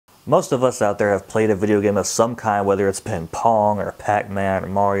Most of us out there have played a video game of some kind, whether it's been Pong or Pac-Man or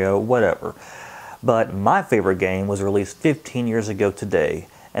Mario, whatever. But my favorite game was released 15 years ago today,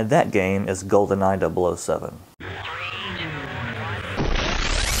 and that game is GoldenEye 007.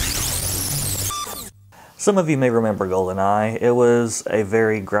 Some of you may remember GoldenEye. It was a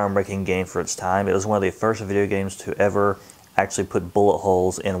very groundbreaking game for its time. It was one of the first video games to ever actually put bullet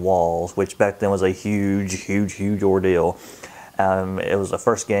holes in walls, which back then was a huge ordeal. It was the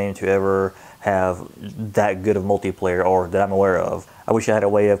first game to ever have that good of multiplayer, or that I'm aware of. I wish I had a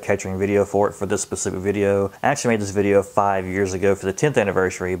way of capturing video for it for this specific video. I actually made this video 5 years ago for the 10th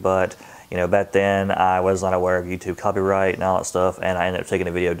anniversary, but you know, back then I was not aware of YouTube copyright and all that stuff, and I ended up taking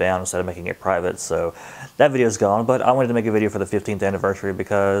the video down instead of making it private, so that video's gone. But I wanted to make a video for the 15th anniversary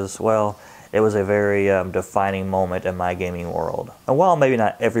because, well, it was a very defining moment in my gaming world. And while maybe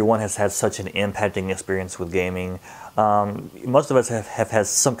not everyone has had such an impacting experience with gaming, most of us have had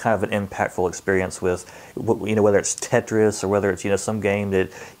some kind of an impactful experience with, you know, whether it's Tetris or whether it's, you know, some game that,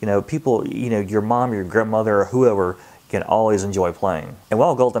 you know, people, you know, your mom, your grandmother, or whoever can always enjoy playing. And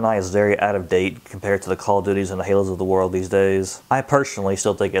while GoldenEye is very out of date compared to the Call of Duties and the Halos of the world these days, I personally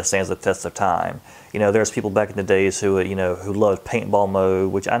still think it stands the test of time. You know, there's people back in the days who, you know, who loved paintball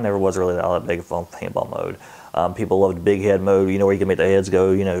mode, which I never was really that big on paintball mode. People loved big head mode, you know, where you can make the heads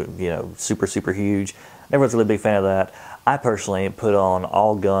go, you know, super huge. Never was really a big fan of that. I personally put on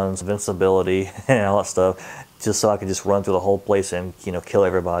all guns, invincibility, and all that stuff, just so I could just run through the whole place and, you know, kill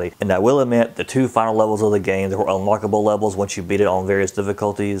everybody. And I will admit, the two final levels of the game, there were unlockable levels once you beat it on various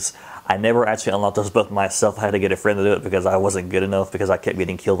difficulties. I never actually unlocked those both myself. I had to get a friend to do it because I wasn't good enough, because I kept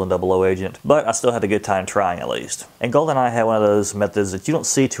getting killed in 00 Agent. But I still had a good time trying, at least. And GoldenEye had one of those methods that you don't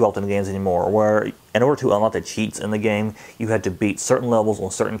see too often in games anymore, where in order to unlock the cheats in the game, you had to beat certain levels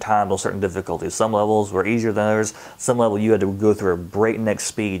on certain times on certain difficulties. Some levels were easier than others. Some level you had to go through a breakneck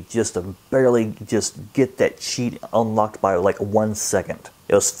speed just to barely just get that cheat unlocked by like 1 second.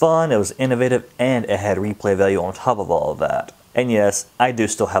 It was fun, it was innovative, and it had replay value on top of all of that. And yes, I do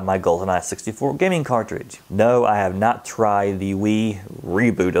still have my GoldenEye 64 gaming cartridge. No, I have not tried the Wii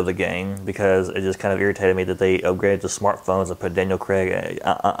reboot of the game because it just kind of irritated me that they upgraded to smartphones and put Daniel Craig.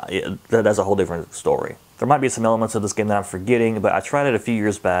 That's a whole different story. There might be some elements of this game that I'm forgetting, but I tried it a few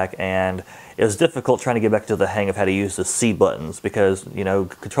years back, and it was difficult trying to get back to the hang of how to use the C buttons because, you know,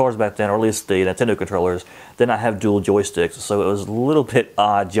 controllers back then, or at least the Nintendo controllers, did not have dual joysticks, so it was a little bit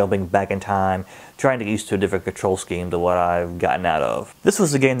odd jumping back in time, trying to get used to a different control scheme to what I've gotten out of. This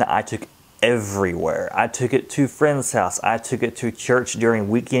was a game that I took everywhere. I took it to friends' house. I took it to church during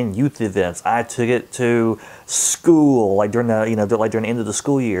weekend youth events. I took it to school, like during the, you know, like during the end of the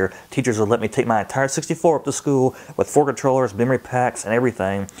school year. Teachers would let me take my entire 64 up to school with 4 controllers, memory packs, and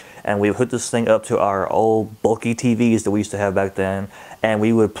everything. And we would hook this thing up to our old bulky TVs that we used to have back then, and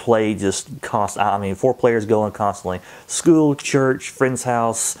we would play just I mean, 4 players going constantly. School, church, friend's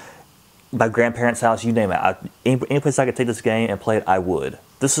house, my grandparents' house, you name it. Any place I could take this game and play it, I would.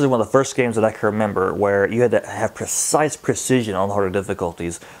 This is one of the first games that I can remember where you had to have precise precision on the harder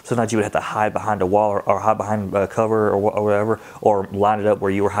difficulties. Sometimes you would have to hide behind a wall or hide behind a cover or whatever, or line it up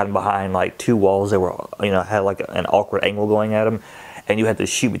where you were hiding behind like 2 walls that were, you know, had like an awkward angle going at them, and you had to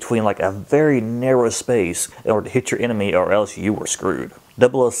shoot between like a very narrow space in order to hit your enemy, or else you were screwed.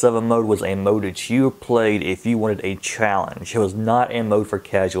 007 mode was a mode that you played if you wanted a challenge. It was not a mode for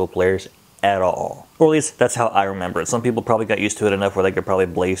casual players at all. Or at least that's how I remember it. Some people probably got used to it enough where they could probably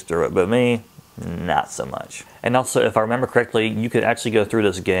blaze through it, but me, not so much. And also, if I remember correctly, you could actually go through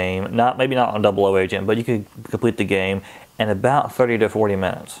this game, maybe not on 00 Agent, but you could complete the game in about 30 to 40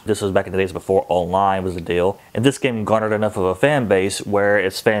 minutes. This was back in the days before online was a deal. And this game garnered enough of a fan base where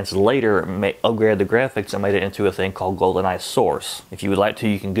its fans later upgraded the graphics and made it into a thing called GoldenEye Source. If you would like to,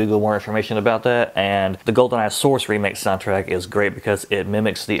 you can Google more information about that. And the GoldenEye Source remake soundtrack is great because it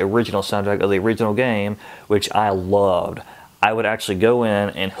mimics the original soundtrack of the original game, which I loved. I would actually go in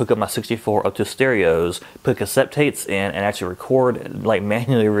and hook up my 64 up to stereos, put cassette tapes in, and actually record, like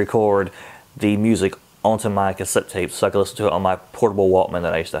manually record the music onto my cassette tapes so I could listen to it on my portable Walkman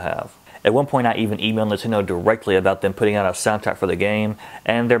that I used to have. At one point I even emailed Nintendo directly about them putting out a soundtrack for the game,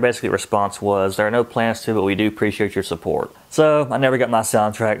 and their basically response was, there are no plans to, but we do appreciate your support. So I never got my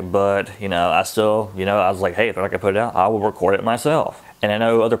soundtrack, but you know, I still, you know, I was like, hey, if I can put it out, I will record it myself. And I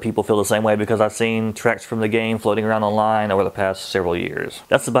know other people feel the same way because I've seen tracks from the game floating around online over the past several years.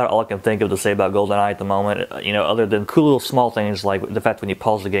 That's about all I can think of to say about GoldenEye at the moment, you know, other than cool little small things like the fact when you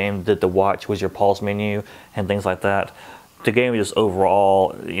pause the game that the watch was your pause menu and things like that. The game just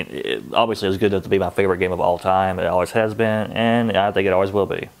overall, obviously it's good enough to be my favorite game of all time. It always has been, and I think it always will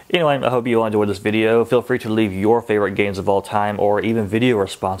be. Anyway, I hope you all enjoyed this video. Feel free to leave your favorite games of all time or even video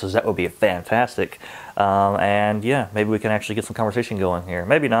responses. That would be fantastic. And yeah, maybe we can actually get some conversation going here.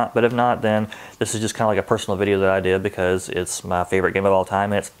 Maybe not, but if not, then this is just kind of like a personal video that I did because it's my favorite game of all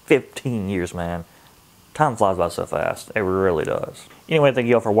time, and it's 15 years, man. Time flies by so fast. It really does. Anyway, thank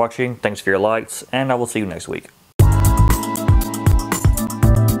you all for watching. Thanks for your likes, and I will see you next week.